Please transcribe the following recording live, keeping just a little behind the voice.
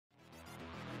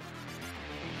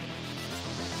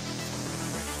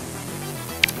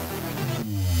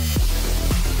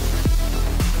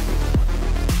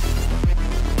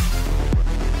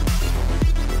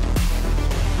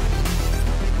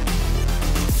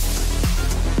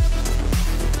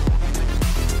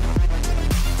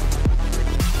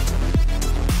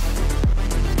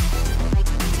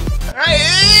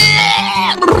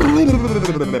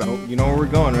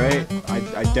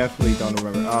I definitely don't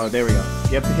remember. Oh, there we go.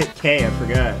 You have to hit K, I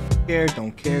forgot.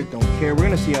 Don't care. We're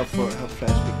gonna see how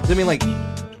fast we... I mean, like,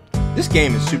 this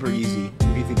game is super easy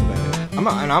if you think about it.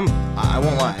 I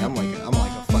won't lie, I'm like a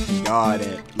fucking god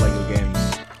at Lego games.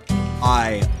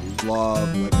 I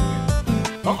love Lego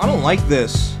games. I don't like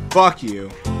this. Fuck you.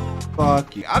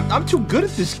 Fuck you. I'm too good at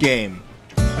this game.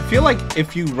 I feel like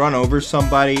if you run over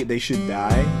somebody, they should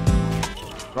die.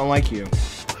 I don't like you.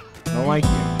 I don't like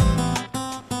you.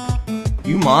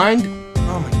 You mind?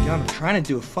 Oh my god, I'm trying to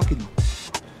do a fucking...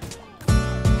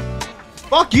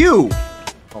 Fuck you!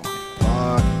 Oh my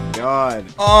fucking god.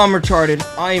 Oh, I'm retarded.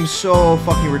 I am so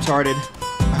fucking retarded.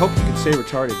 I hope you can say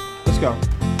retarded. Let's go.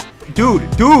 Dude!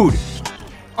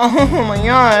 Oh my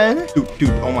god.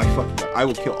 Dude, oh my fucking god. I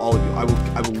will kill all of you. I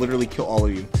will literally kill all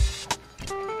of you.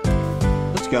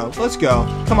 Let's go.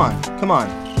 Come on.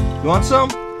 You want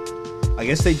some? I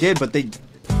guess they did, but they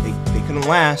couldn't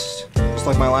last. Just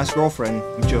like my last girlfriend.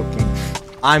 I'm joking.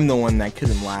 I'm the one that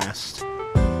couldn't last.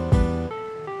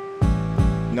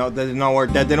 No, that did not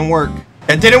work. That didn't work.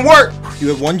 You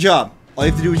have one job. All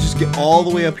you have to do is just get all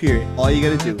the way up here. All you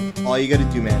gotta do,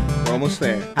 man. We're almost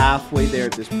there. Halfway there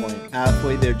at this point.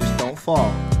 Halfway there. Just don't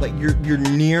fall. Like you're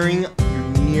nearing it.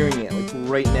 Like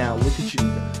right now. Look at you.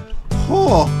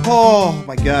 Oh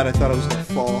my god, I thought I was gonna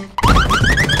fall.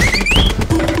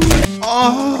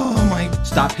 Oh my...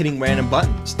 Stop hitting random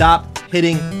buttons. Stop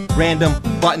hitting random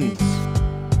buttons.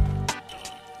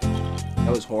 That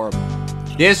was horrible.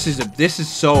 This is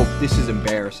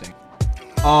embarrassing.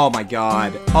 Oh my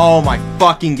god. Oh my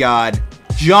fucking god.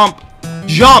 Jump.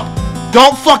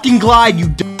 Don't fucking glide, you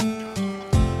d...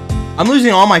 I'm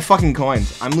losing all my fucking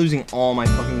coins.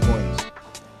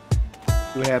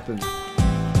 What happened?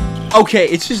 Okay,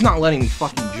 it's just not letting me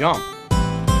fucking jump.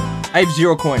 I have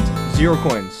 0 coins.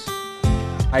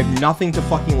 I have nothing to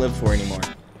fucking live for anymore.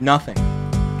 Nothing.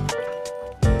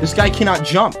 This guy cannot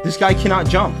jump. This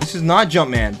is not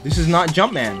Jumpman.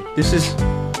 This is...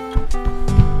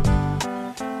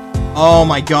 Oh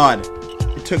my god.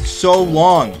 It took so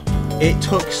long.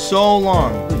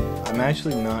 I'm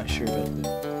actually not sure about this.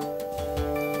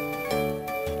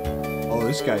 Oh,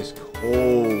 this guy's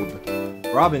cold.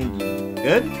 Robin, you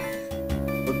good?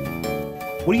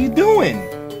 What are you doing?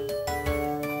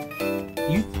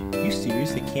 You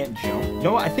seriously can't jump?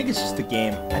 No, I think it's just the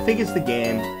game.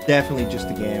 Definitely just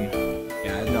the game.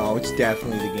 Yeah, no, it's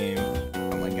definitely the game.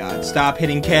 Oh my god. Stop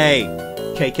hitting K.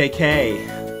 KKK.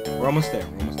 We're almost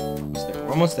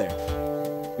there.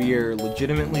 We are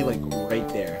legitimately, like, right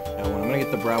there. That one. I'm gonna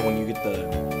get the brown one, you get the...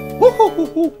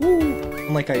 Woo-hoo-hoo-hoo-hoo.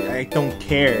 I'm like, I don't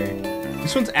care.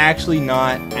 This one's actually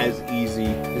not as easy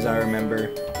as I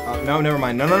remember. No, never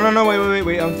mind. No,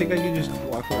 wait. I don't think I can just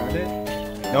walk around it.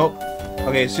 Nope.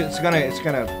 Okay, so it's gonna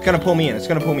pull me in. I know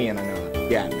that.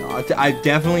 Yeah, no, I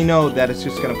definitely know that it's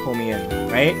just gonna pull me in,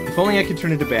 right? If only I could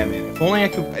turn into Batman. If only I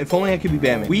could be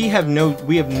Batman. We have no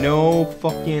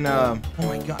fucking, oh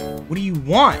my god. What do you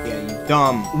want? Yeah, you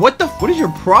dumb. What is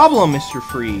your problem, Mr.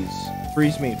 Freeze?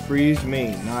 Freeze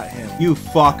me, not him. You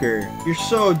fucker. You're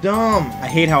so dumb. I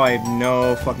hate how I have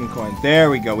no fucking coins.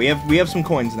 There we go. We have some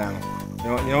coins now. You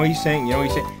know what he's saying?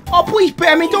 Oh, please,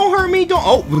 Batman, don't hurt me. Don't.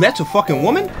 Oh, that's a fucking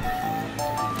woman?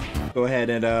 Go ahead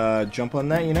and, jump on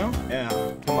that, you know? Yeah.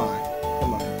 Come on.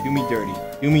 Do me dirty.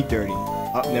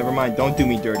 Oh, never mind. Don't do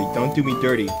me dirty.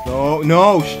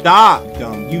 No, stop.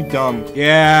 You dumb.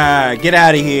 Yeah, get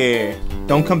out of here.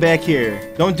 Don't come back here.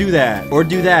 Don't do that. Or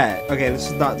do that. Okay,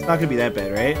 it's not gonna be that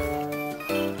bad, right?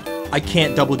 I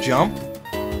can't double jump.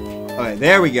 Okay,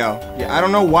 there we go. Yeah, I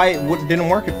don't know why it didn't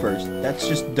work at first. That's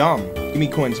just dumb. Give me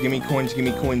coins fast. Give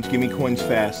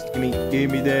me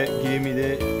that.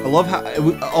 I love how,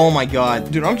 oh my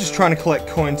god. Dude, I'm just trying to collect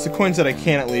coins. The coins that I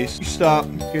can at least. You stop.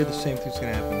 Here, the same thing's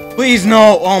gonna happen. Please,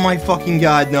 no. Oh my fucking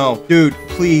god, no. Dude,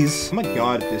 please. I'm a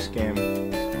god at this game.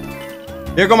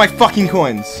 There go my fucking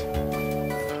coins.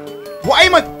 Why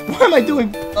am I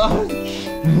doing,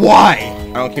 why?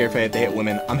 I don't care if I have to hit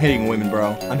women. I'm hitting women,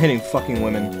 bro. I'm hitting fucking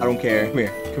women. I don't care. Come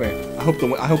here. I hope the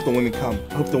women come.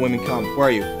 Where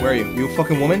are you? You a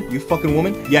fucking woman?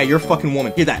 Yeah, you're a fucking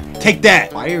woman. Hear that. Take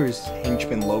that. Why is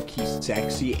henchman low-key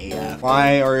sexy AF?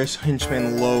 I'm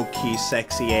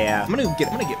gonna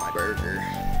get my burger.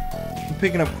 I'm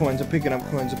picking up coins.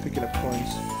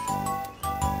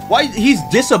 Why? He's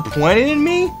disappointed in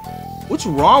me? What's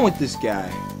wrong with this guy?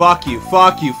 Fuck you.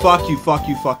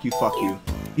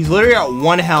 He's literally at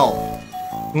 1 health.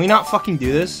 Can we not fucking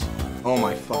do this? Oh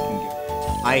my fucking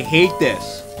god. I hate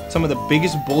this. Some of the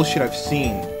biggest bullshit I've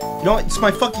seen. You know what? It's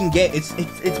my fucking game. It's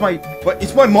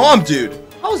my mom, dude.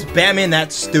 How is Batman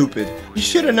that stupid? He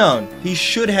should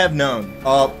have known.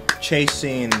 Oh, chase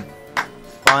scene.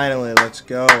 Finally, let's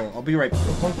go. I'll be right back.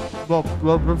 Alright,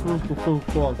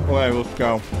 let's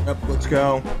go. Yep, let's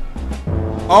go.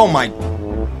 Oh my.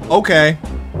 Okay.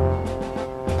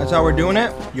 That's how we're doing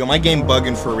it? Yo, my game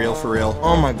bugging for real, for real.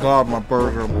 Oh my god, my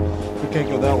burger. We can't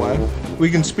go that way. We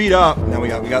can speed up. Now we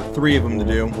got 3 of them to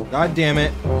do. God damn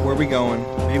it. Where are we going?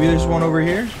 Maybe there's one over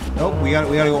here? Nope, we gotta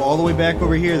go all the way back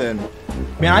over here then.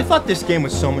 Man, I thought this game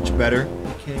was so much better.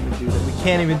 We can't even do that. We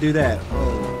can't even do that.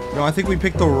 Oh. No, I think we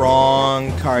picked the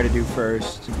wrong car to do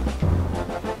first.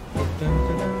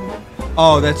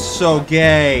 Oh, that's so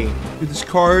gay. Dude, this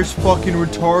car is fucking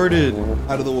retarded.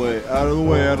 Out of the way, out of the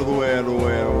way, out of the way, out of the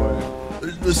way, out of the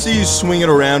way. Let's see you swing it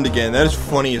around again. That is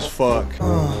funny as fuck.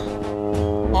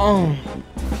 Oh.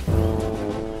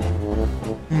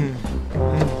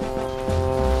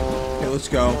 Okay, let's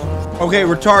go. Okay,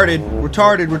 retarded.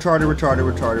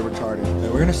 Okay,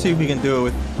 we're gonna see if we can do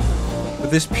it with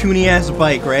this puny ass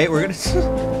bike, right? We're gonna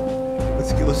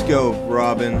let's go,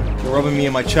 Robin. You're robbing me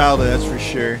of my childhood, that's for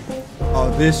sure.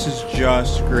 Oh, this is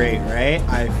just great, right?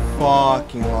 I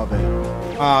fucking love it.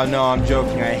 Oh no, I'm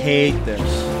joking. I hate this.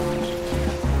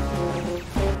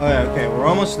 Oh yeah, okay, we're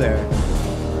almost there.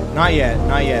 Not yet,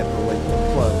 but like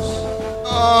close.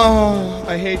 Oh,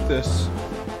 I hate this.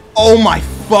 Oh my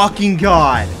fucking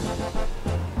god.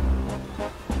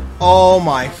 Oh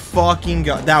my fucking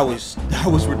god. That was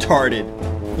retarded.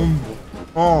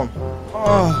 Oh,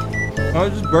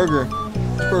 this burger.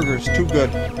 This burger is too good.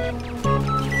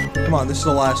 Come on, this is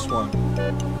the last one.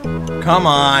 Come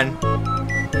on.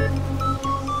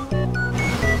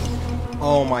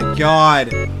 Oh my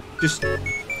god. This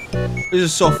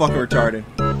is so fucking retarded.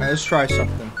 Alright, let's try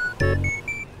something.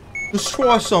 Let's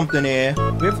try something here.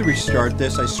 We have to restart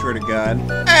this, I swear to god.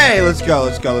 Hey, let's go.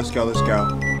 I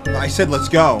said let's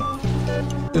go.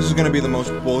 This is gonna be the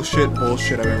most bullshit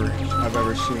I've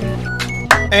ever seen.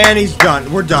 And he's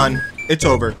done. We're done. It's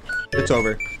over.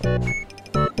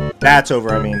 That's over,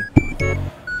 I mean.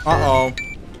 Uh-oh.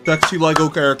 Sexy Lego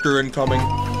character incoming.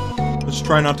 Let's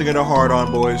try not to get a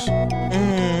hard-on, boys.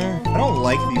 I don't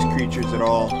like these creatures at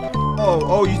all.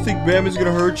 Oh, you think Batman's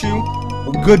gonna hurt you?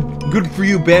 Well, good for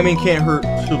you. Batman can't hurt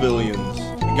civilians.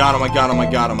 I got him.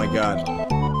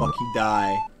 Fucking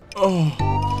die. Oh.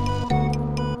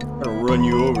 I'm gonna run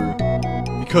you over.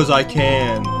 Because I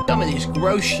can. Some of this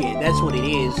gross shit, that's what it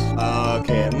is.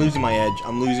 Okay, I'm losing my edge.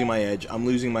 I'm losing it.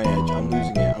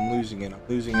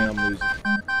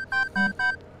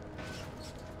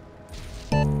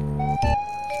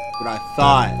 But I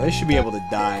thought they should be able to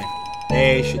die.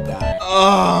 They should die.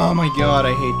 Oh my god,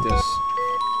 I hate this.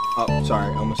 Oh, sorry,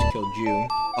 I almost killed you.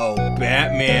 Oh,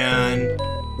 Batman.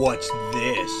 What's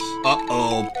this?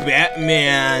 Uh-oh,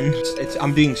 Batman.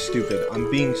 I'm being stupid.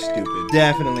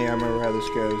 Definitely, I remember how this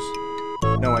goes.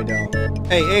 No, I don't.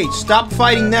 Hey, stop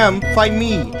fighting them. Fight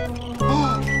me.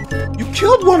 You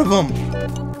killed one of them.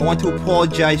 I want to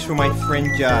apologize for my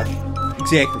friend Josh.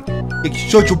 Exactly. Hey,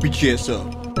 shut your bitch ass up.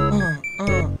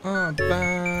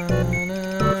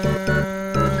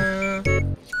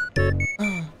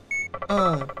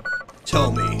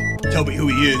 Tell me who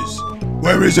he is.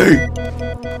 Where is he?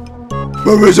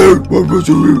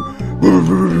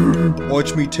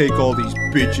 Watch me take all these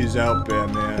bitches out,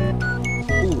 Batman.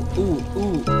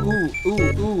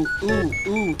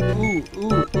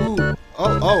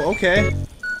 Oh, okay.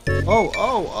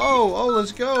 Oh,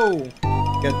 let's go.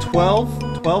 Got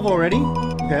 12 already?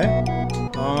 Okay.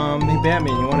 Hey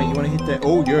Batman, you wanna hit that?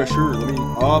 Oh yeah, sure. Let me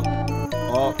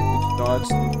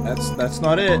that's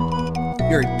not it.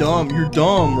 You're dumb,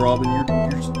 Robin.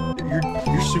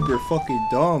 You're super fucking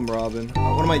dumb, Robin.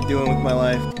 What am I doing with my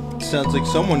life? Sounds like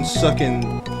someone's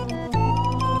sucking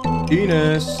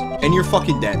penis. And you're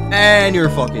fucking dead. I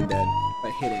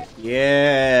hit it.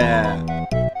 Yeah.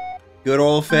 Good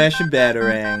old-fashioned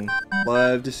batarang.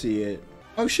 Love to see it.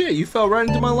 Oh shit, you fell right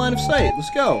into my line of sight. Let's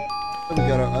go. I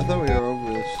thought we were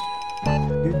over this.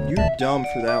 You're dumb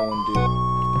for that one, dude.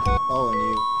 I'm calling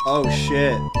you. Oh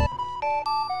shit.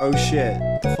 What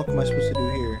the fuck am I supposed to do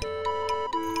here?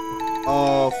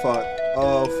 Oh fuck.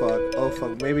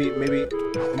 Maybe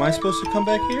am I supposed to come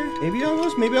back here? Maybe I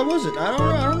was, maybe I wasn't. I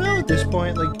don't know at this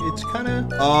point. Like, it's kinda...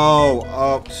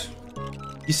 Oh.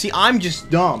 You see, I'm just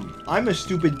dumb. I'm a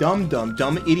stupid dumb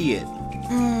idiot.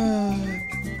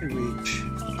 Reach.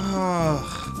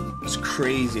 It's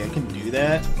crazy. I can do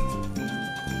that.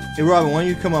 Hey Robin, why don't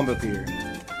you come up here?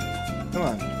 Come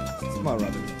on,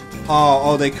 Robin.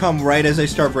 Oh, they come right as I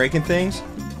start breaking things?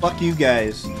 Fuck you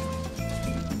guys.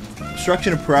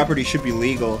 Obstruction of property should be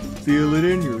legal. Feel it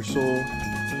in your soul.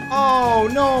 Oh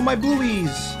no, my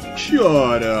blueies!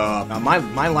 Shut up. Now,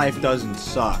 my life doesn't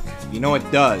suck. You know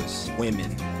it does.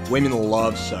 Women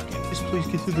love sucking. Just please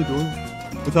get through the door.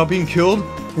 without being killed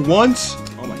for once.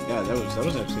 Oh my god, that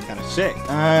was actually kind of sick.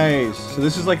 Nice. So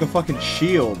this is like a fucking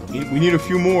shield. We need a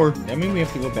few more. That means we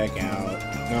have to go back out.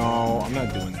 No, I'm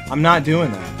not doing that. I'm not doing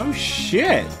that. Oh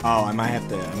shit. Oh, I might have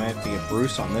to get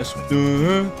Bruce on this one.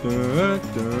 Is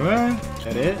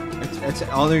that it? That's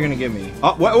all they're gonna give me.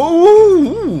 Oh, what?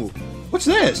 Ooh, what's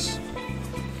this?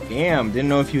 Damn, didn't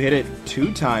know if you hit it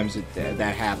 2 times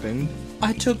that happened.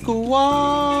 I took a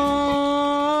walk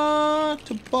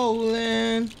to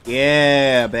bowling.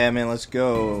 Yeah, Batman, let's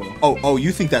go. Oh,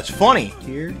 you think that's funny?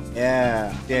 Here?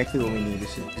 Yeah, exactly what we need.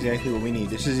 This is exactly what we need.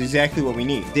 This is exactly what we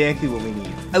need. Exactly what we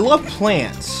need. I love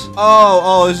plants.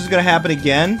 Oh, this is gonna happen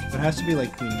again? It has to be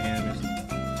like unanimous.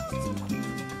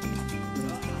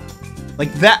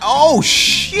 Like that. Oh,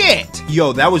 shit.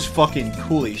 Yo, that was fucking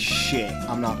cool as shit.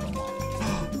 I'm not gonna lie.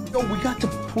 Yo, we got to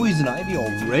Poison Ivy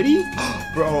already?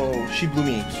 Bro, she blew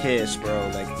me a kiss, bro.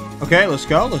 Like, okay, let's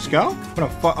go. I'm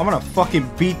gonna fucking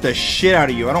beat the shit out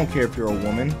of you. I don't care if you're a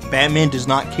woman. Batman does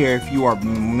not care if you are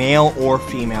male or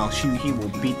female. He will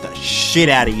beat the shit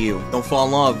out of you. Don't fall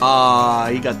in love.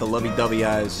 He got the lovey-dovey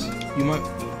eyes. You might...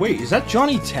 Wait, is that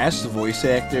Johnny Test, the voice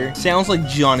actor? Sounds like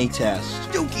Johnny Test.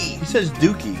 Dookie. He says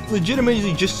Dookie.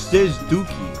 Legitimately just says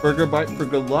Dookie. Burger bite for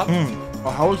good luck? Oh,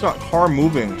 how is that car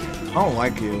moving? I don't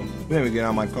like you. You made me get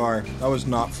out of my car. That was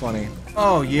not funny.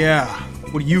 Oh, yeah.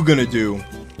 What are you gonna do?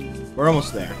 We're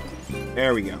almost there.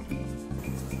 There we go.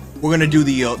 We're gonna do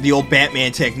the old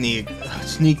Batman technique.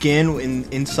 Sneak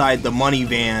inside the money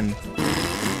van.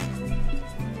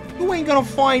 You ain't gonna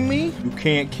find me. You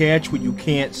can't catch what you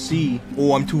can't see.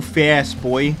 Oh, I'm too fast,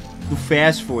 boy. Too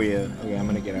fast for you. Okay, I'm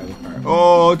gonna get out of the car.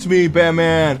 Oh, it's me,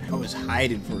 Batman. I was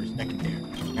hiding for a second there.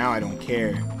 Now I don't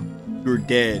care. You're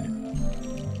dead.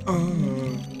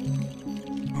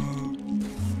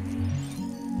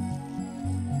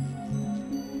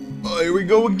 Oh, here we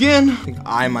go again. I think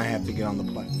I might have to get on the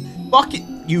plane. Fuck it.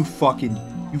 You fucking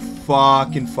fuck.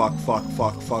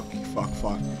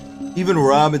 Even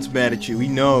Robin's mad at you. He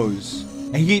knows.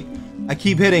 I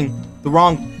keep hitting the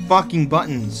wrong fucking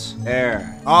buttons.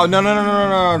 There. Oh, no.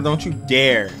 Don't you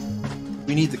dare.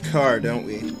 We need the car, don't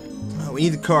we? We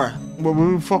need the car. Well, we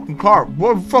need a fucking car. What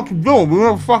are we fucking doing? We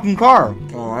have a fucking car.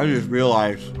 Oh, I just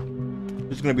realized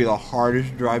this is gonna be the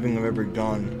hardest driving I've ever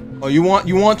done. Oh, you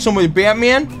want some of the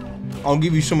Batman? I'll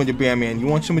give you some of the Batman. You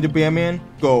want some of the Batman?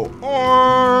 Go.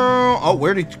 Oh,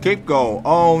 where did the cape go?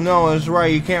 Oh no, that's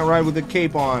right. You can't ride with the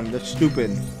cape on. That's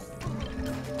stupid.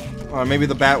 Or maybe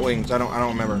the bat wings. I don't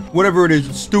remember. Whatever it is,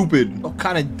 it's stupid. Oh,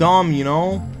 kind of dumb, you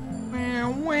know.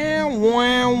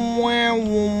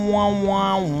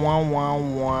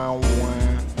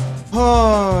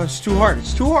 Oh, it's too hard.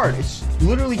 It's too hard. It's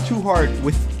literally too hard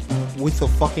with the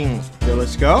fucking. Yo,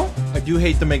 let's go. I do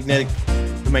hate the magnetic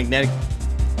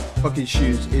fucking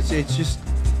shoes. It's just.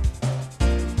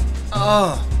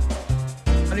 I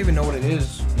don't even know what it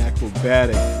is.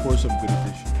 Acrobatic. Of course, I'm good at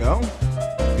this. Go.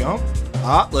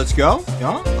 Let's go.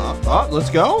 Let's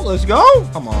go. Let's go.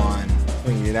 Come on.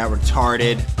 Don't get that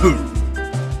retarded.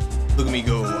 Look at me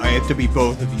go. I have to be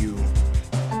both of you.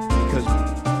 Because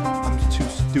I'm too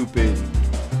stupid.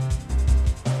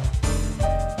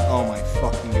 Oh my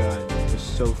fucking god. This is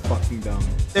so fucking dumb.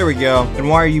 There we go. And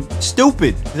why are you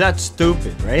stupid? That's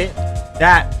stupid, right?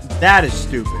 That is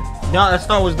stupid. No, that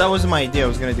wasn't my idea. I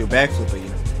was gonna do a backflip, but you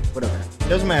know, whatever.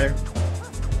 Doesn't matter.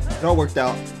 It all worked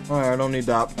out. Alright, I don't need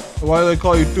that. Why do they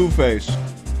call you Two-Face?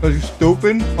 Because you're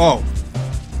stupid? Oh,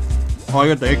 I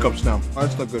got the hiccups now. Oh,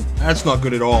 that's not good. That's not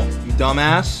good at all. You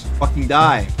dumbass. Fucking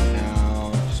die.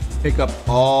 Now, just pick up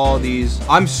all these.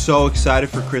 I'm so excited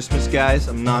for Christmas, guys.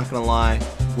 I'm not gonna lie.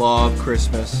 Love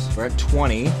Christmas. We're at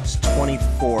 20. It's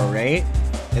 24, right?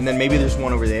 And then maybe there's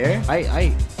one over there. I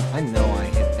know I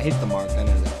hit the mark. I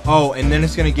know that. Oh, and then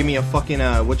it's gonna give me a fucking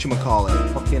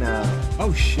whatchamacallit. Fucking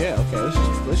oh shit. Okay,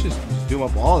 let's just zoom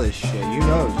up all this shit. You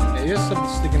know. Hey, there's something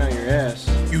sticking out your ass.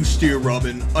 You steer,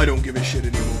 Robin. I don't give a shit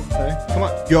anymore. Okay, come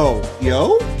on. Yo.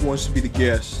 Who wants to be the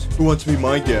guest? Who wants to be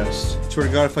my guest? Swear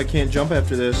to God, if I can't jump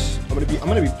after this, I'm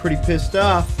gonna be pretty pissed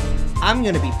off. I'm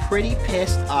gonna be pretty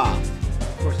pissed off.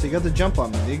 Of course, they got the jump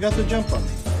on me.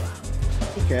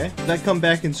 Okay, that come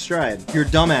back in stride. You're a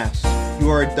dumbass. You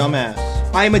are a dumbass.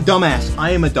 I am a dumbass.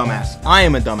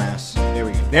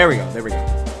 There we go.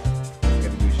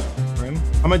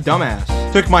 I'm a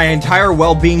dumbass. Took my entire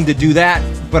well-being to do that,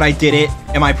 but I did it.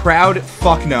 Am I proud?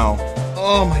 Fuck no.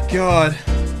 Oh my god.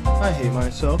 I hate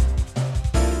myself.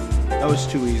 That was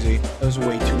too easy. That was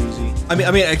way too easy. I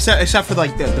mean, except for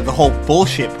like the whole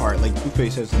bullshit part. Like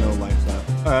Two-Face has no life left.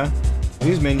 Alright.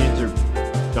 These minions are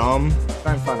dumb.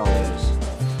 Try and find all this.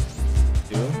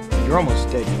 Dude, you're almost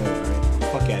dead, you know that,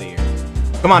 right? Fuck out of here.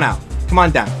 Come on out. Come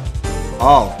on down.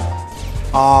 Oh.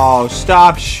 Oh,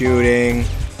 stop shooting.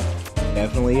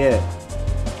 Definitely it.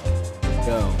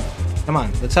 Go. Come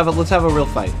on, let's have a real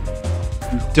fight.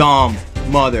 You dumb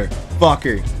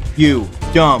motherfucker. You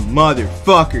dumb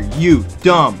motherfucker. You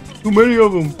dumb. Too many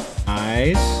of them.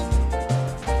 Nice.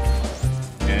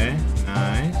 Okay,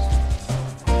 nice.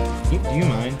 Do you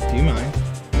mind? Do you mind?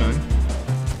 Come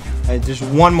on. There's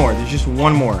one more. There's just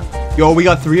one more. Yo, we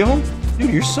got 3 of them?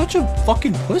 Dude, you're such a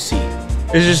fucking pussy.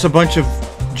 There's just a bunch of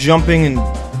jumping and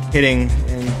hitting,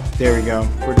 and there we go.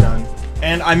 We're done.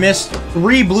 And I missed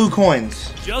 3 blue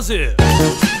coins. Just it.